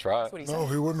you. Though. I would have tried. That's what he No,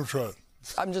 said. he wouldn't have tried.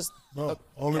 I'm just. No,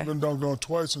 only been dunked on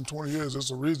twice in 20 years.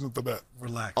 There's a reason for that.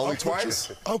 Relax. Only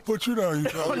twice? I'll put you down. You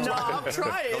try. No, I'm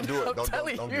trying. Don't do it. I'm Don't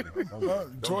telling do you. it. Don't do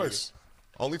it. Twice.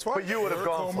 Only twice? But you would have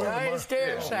gone for I it. ain't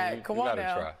scared, Shaq. Come You on gotta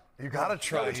now. try. You gotta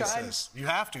try, he tried? says. You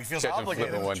have to. He feels Catch him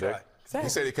obligated slipping to one try. day. He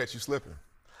said he'd catch you slipping.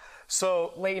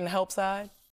 So, Late in help side.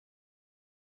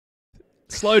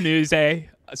 Slow news, eh?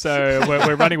 So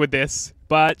we're running with this.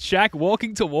 But Shaq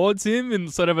walking towards him in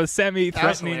sort of a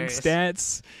semi-threatening hilarious.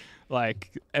 stance.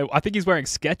 Like, I think he's wearing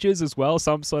Skechers as well,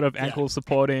 some sort of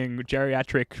ankle-supporting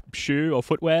geriatric shoe or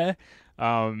footwear.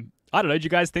 I don't know. Do you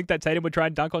guys think that Tatum would try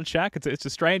and dunk on Shaq? It's a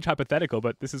strange hypothetical,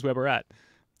 but this is where we're at.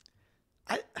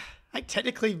 I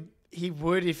technically he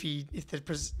would if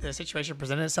the situation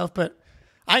presented itself, but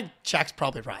I think Shaq's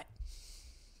probably right.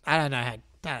 I don't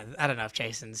know if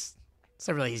Jason's it's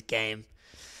not really his game,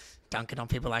 dunking on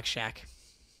people like Shaq.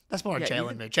 That's more a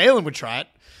Jalen move. Jalen would try it.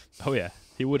 Oh, yeah.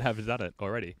 He would have done it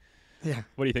already. Yeah.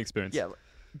 What do you think, Spoons? Yeah,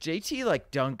 JT like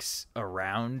dunks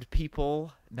around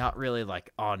people, not really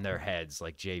like on their heads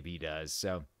like JB does.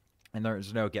 So, and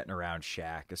there's no getting around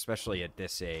Shaq, especially at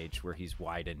this age where he's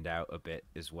widened out a bit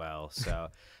as well. So,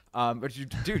 but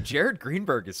dude, Jared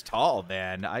Greenberg is tall,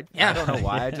 man. I don't know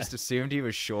why. I just assumed he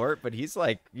was short, but he's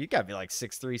like, you got to be like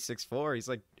 6'3", 6'4". He's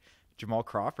like Jamal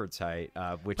Crawford's height,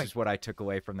 which is what I took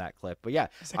away from that clip. But yeah,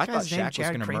 I thought Shaq was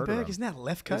going to murder him. Isn't that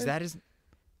left coat? Is that his?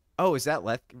 Oh, is that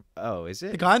left? Oh, is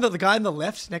it? the guy on the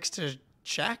left next to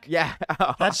Shaq? Yeah.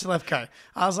 That's left coat.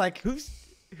 I was like,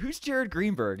 Who's Jared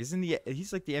Greenberg? He's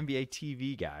like the NBA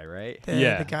TV guy, right?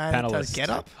 the guy that does panelist, Get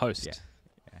Up? host. Yeah.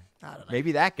 I don't know.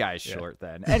 Maybe that guy's short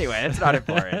then. Anyway, that's not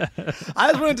important.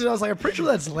 I was like, I'm pretty sure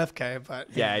that's left coat, but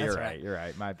Yeah, that's you're right. You're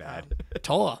right. My bad.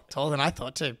 Taller than I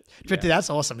thought too. But dude, that's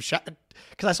awesome. Because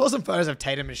I saw some photos of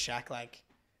Tatum and Shaq like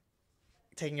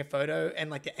taking a photo and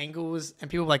like the angles,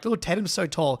 and people were like, "Oh, Tatum's so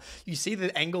tall." You see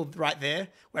the angle right there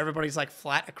where everybody's like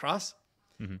flat across.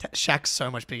 Shaq's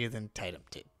so much bigger than Tatum,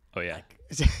 dude. Oh, yeah.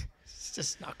 It's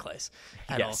just not close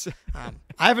at Yes. all.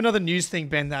 I have another news thing,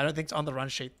 Ben, that I don't think it's on the run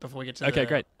sheet before we get to Okay, the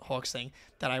great. Hawks thing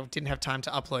that I didn't have time to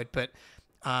upload. But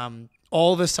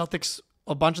all the Celtics,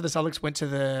 a bunch of the Celtics went to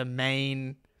the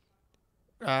main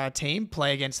team,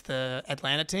 play against the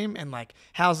Atlanta team, and like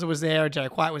Hauser was there,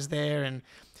 Derek White was there, and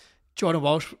Jordan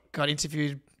Walsh got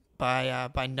interviewed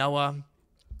by Noah,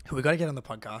 who we got to get on the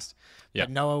podcast. Yep.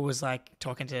 But Noah was like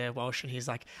talking to Walsh, and he's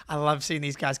like, I love seeing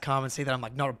these guys come and see that I'm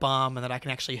like not a bum and that I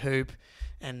can actually hoop.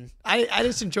 And I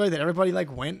just enjoyed that everybody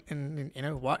like went and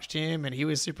watched him, and he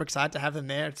was super excited to have them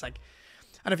there. It's like,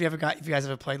 I don't know if you guys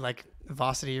ever played like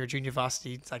varsity or junior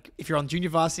varsity. It's like if you're on junior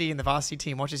varsity and the varsity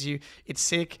team watches you, it's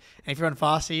sick. And if you're on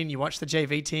varsity and you watch the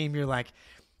JV team,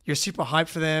 you're super hyped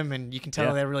for them, and you can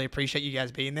tell they really appreciate you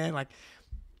guys being there. Like,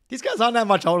 these guys aren't that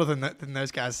much older than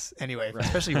those guys anyway,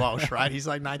 especially Walsh, right? He's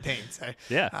like 19, so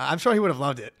Yeah. I'm sure he would have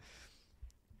loved it.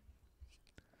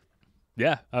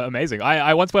 Yeah, amazing.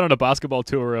 I once went on a basketball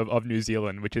tour of New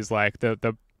Zealand, which is like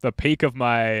the peak of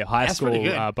my high That's school pretty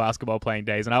good. basketball playing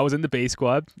days. And I was in the B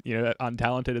squad,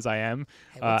 untalented as I am,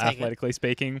 we'll take it. athletically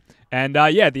speaking. And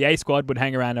the A squad would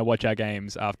hang around and watch our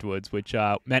games afterwards, which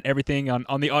meant everything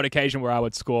on the odd occasion where I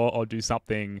would score or do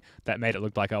something that made it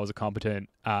look like I was a competent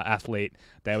athlete.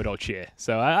 They would all cheer.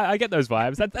 So I get those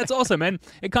vibes. That's awesome, man.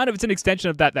 It's an extension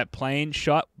of that plane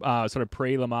shot, sort of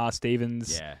pre-Lamar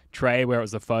Stevens tray, where it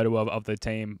was the photo of the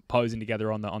team posing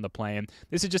together on the plane.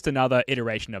 This is just another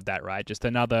iteration of that, right? Just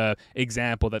another another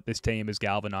example that this team is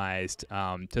galvanized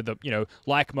to the,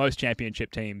 like most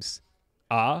championship teams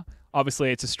are.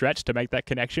 Obviously, it's a stretch to make that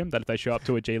connection, that if they show up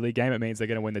to a G League game, it means they're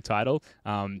going to win the title.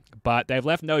 But they've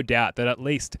left no doubt that at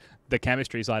least the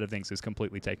chemistry side of things is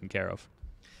completely taken care of.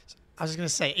 I was just going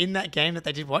to say, in that game that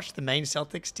they did watch, the Maine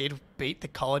Celtics did beat the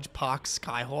College Park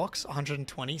Skyhawks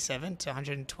 127 to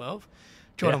 112.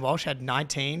 Jordan Walsh had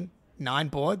 19, 9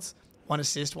 boards, 1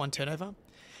 assist, 1 turnover.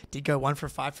 Did go 1 for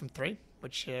 5 from 3,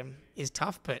 which is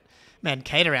tough. But, man,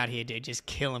 Cater out here, dude, just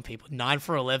killing people. 9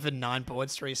 for 11, 9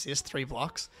 boards, 3 assists, 3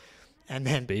 blocks. And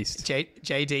then Beast.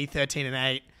 JD, 13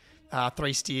 and 8,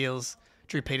 3 steals.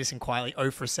 Drew Peterson quietly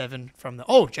 0 for 7 from the...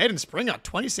 Oh, Jaden Springer,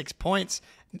 26 points,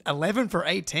 11 for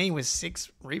 18 with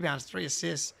 6 rebounds, 3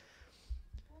 assists.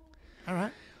 All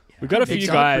right. We've got a few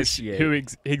guys appreciate. who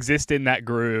exist in that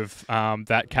groove,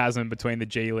 that chasm between the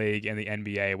G League and the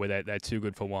NBA, where they're too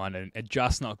good for one and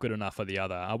just not good enough for the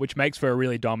other, which makes for a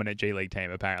really dominant G League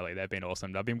team. Apparently, they've been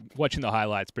awesome. I've been watching the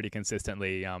highlights pretty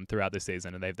consistently throughout the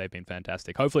season, and they've been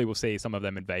fantastic. Hopefully, we'll see some of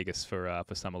them in Vegas for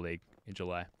Summer League in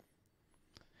July.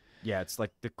 Yeah, it's like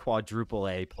the quadruple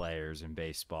A players in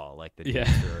baseball, like the Yeah.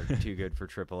 dudes who are too good for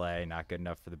triple A, not good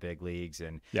enough for the big leagues.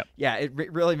 And yeah, it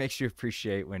really makes you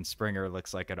appreciate when Springer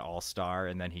looks like an all-star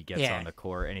and then he gets on the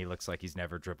court and he looks like he's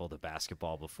never dribbled a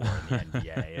basketball before in the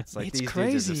NBA. It's like It's these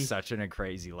crazy. dudes are just such a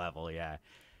crazy level, yeah.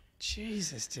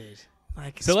 Jesus, dude.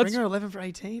 Like, So Springer 11 for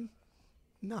 18?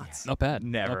 Nuts. Not bad.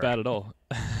 Never. Not bad at all.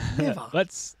 Never.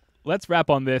 Let's wrap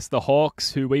on this. The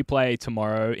Hawks, who we play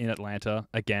tomorrow in Atlanta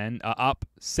again, are up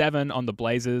 7 on the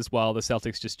Blazers, while the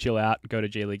Celtics just chill out, go to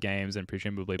G League games, and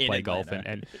presumably play golf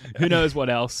and who knows what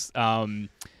else.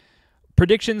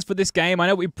 Predictions for this game? I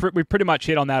know we pretty much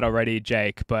hit on that already,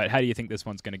 Jake, but how do you think this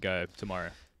one's going to go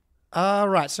tomorrow?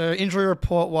 Right, so injury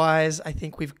report-wise, I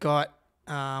think we've got...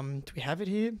 do we have it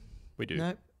here? We do.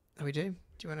 No, we do.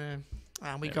 Do you want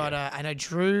to... we got... I know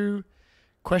Drew...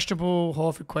 Questionable,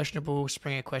 Horford questionable,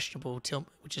 Springer questionable,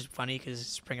 which is funny because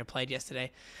Springer played yesterday.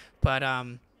 But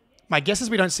my guess is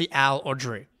we don't see Al or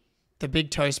Drew. The big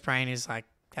toe sprain is like,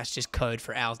 that's just code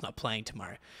for Al's not playing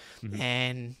tomorrow.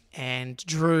 Mm-hmm. And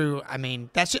Drew, I mean,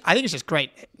 I think it's just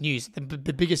great news.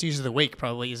 The biggest news of the week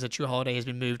probably is that Drew Holiday has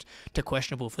been moved to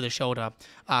questionable for the shoulder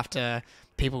after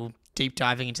people deep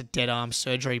diving into dead arm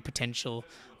surgery potential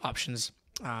options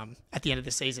at the end of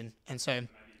the season. And so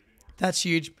that's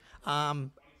huge.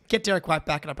 Get Derek White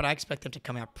back up, but I expect them to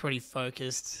come out pretty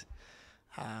focused.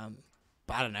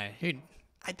 But I don't know.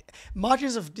 March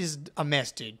is a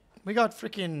mess, dude. We got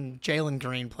freaking Jalen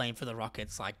Green playing for the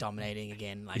Rockets, like dominating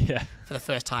again, for the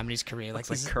first time in his career. Like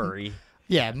Curry.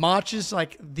 Yeah, March is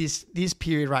like this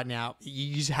period right now.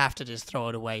 You just have to just throw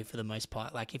it away for the most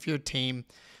part. Like if you're a team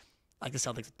like the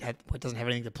Celtics doesn't have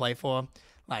anything to play for,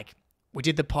 like we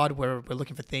did the pod where we're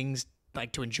looking for things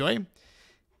like to enjoy.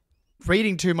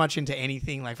 Reading too much into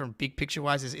anything, like from big picture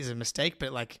wise, is a mistake.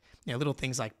 But like little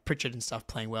things like Pritchard and stuff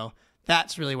playing well,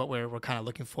 that's really what we're kind of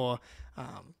looking for.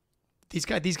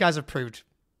 These guys have proved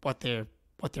what they're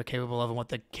capable of and what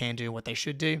they can do and what they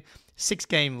should do.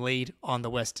 6-game lead on the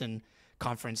Western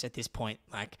Conference at this point.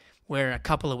 Like we're a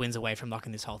couple of wins away from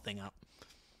knocking this whole thing up.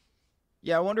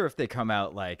 Yeah, I wonder if they come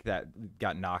out like that,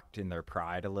 got knocked in their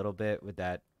pride a little bit with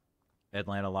that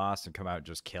Atlanta loss and come out and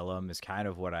just kill them is kind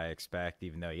of what I expect,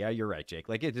 even though, yeah, you're right, Jake.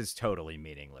 Like, it is totally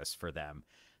meaningless for them.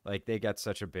 Like, they got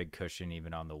such a big cushion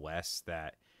even on the West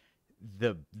that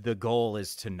the goal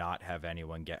is to not have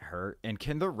anyone get hurt. And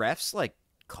can the refs,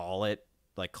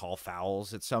 call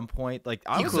fouls at some point? Like,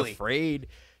 I was afraid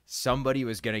somebody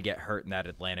was going to get hurt in that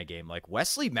Atlanta game. Like,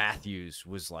 Wesley Matthews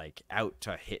was, like, out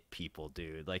to hit people,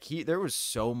 dude. Like, there was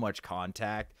so much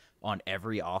contact on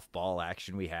every off-ball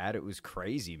action we had. It was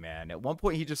crazy, man. At one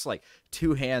point, he just, like,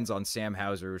 2 hands on Sam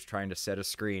Hauser, who was trying to set a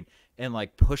screen, and,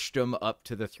 like, pushed him up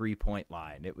to the 3-point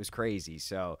line. It was crazy.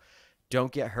 So,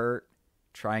 don't get hurt.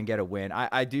 Try and get a win.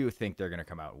 I do think they're going to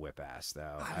come out and whip ass,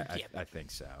 though. I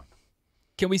think so.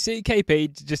 Can we see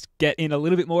KP just get in a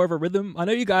little bit more of a rhythm? I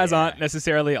know you guys aren't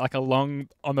necessarily like along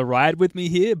on the ride with me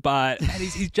here, but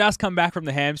he's just come back from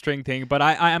the hamstring thing. But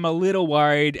I am a little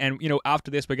worried. And,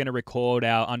 after this, we're going to record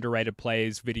our underrated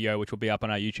plays video, which will be up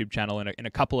on our YouTube channel in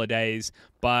a couple of days.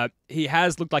 But he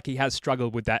has looked like he has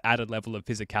struggled with that added level of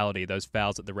physicality, those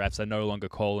fouls that the refs are no longer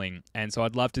calling. And so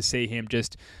I'd love to see him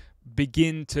just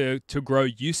begin to grow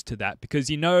used to that, because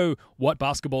what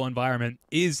basketball environment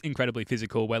is incredibly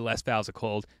physical where less fouls are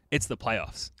called. It's the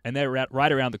playoffs, and they're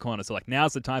right around the corner. So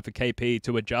now's the time for KP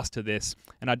to adjust to this,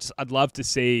 and I'd love to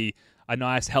see a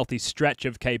nice healthy stretch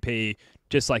of KP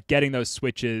just like getting those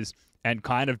switches, and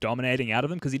kind of dominating out of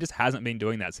them, because he just hasn't been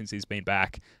doing that since he's been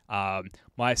back.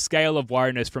 My scale of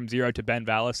worriness from 0 to Ben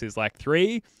Vallis is like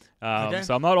 3. Okay.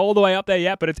 So I'm not all the way up there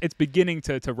yet, but it's beginning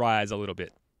to rise a little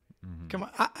bit. Come on,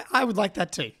 I would like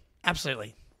that too.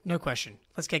 Absolutely, no question.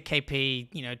 Let's get KP,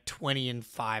 20 and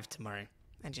 5 tomorrow,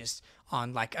 and just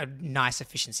on like a nice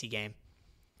efficiency game.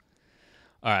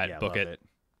 All right, Yeah, book love it.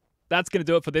 That's going to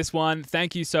do it for this one.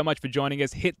 Thank you so much for joining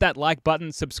us. Hit that like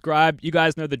button, subscribe. You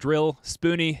guys know the drill.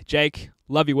 Spoonie, Jake,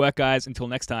 love your work, guys. Until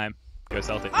next time, go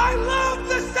Celtics. I love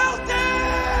the Celtics!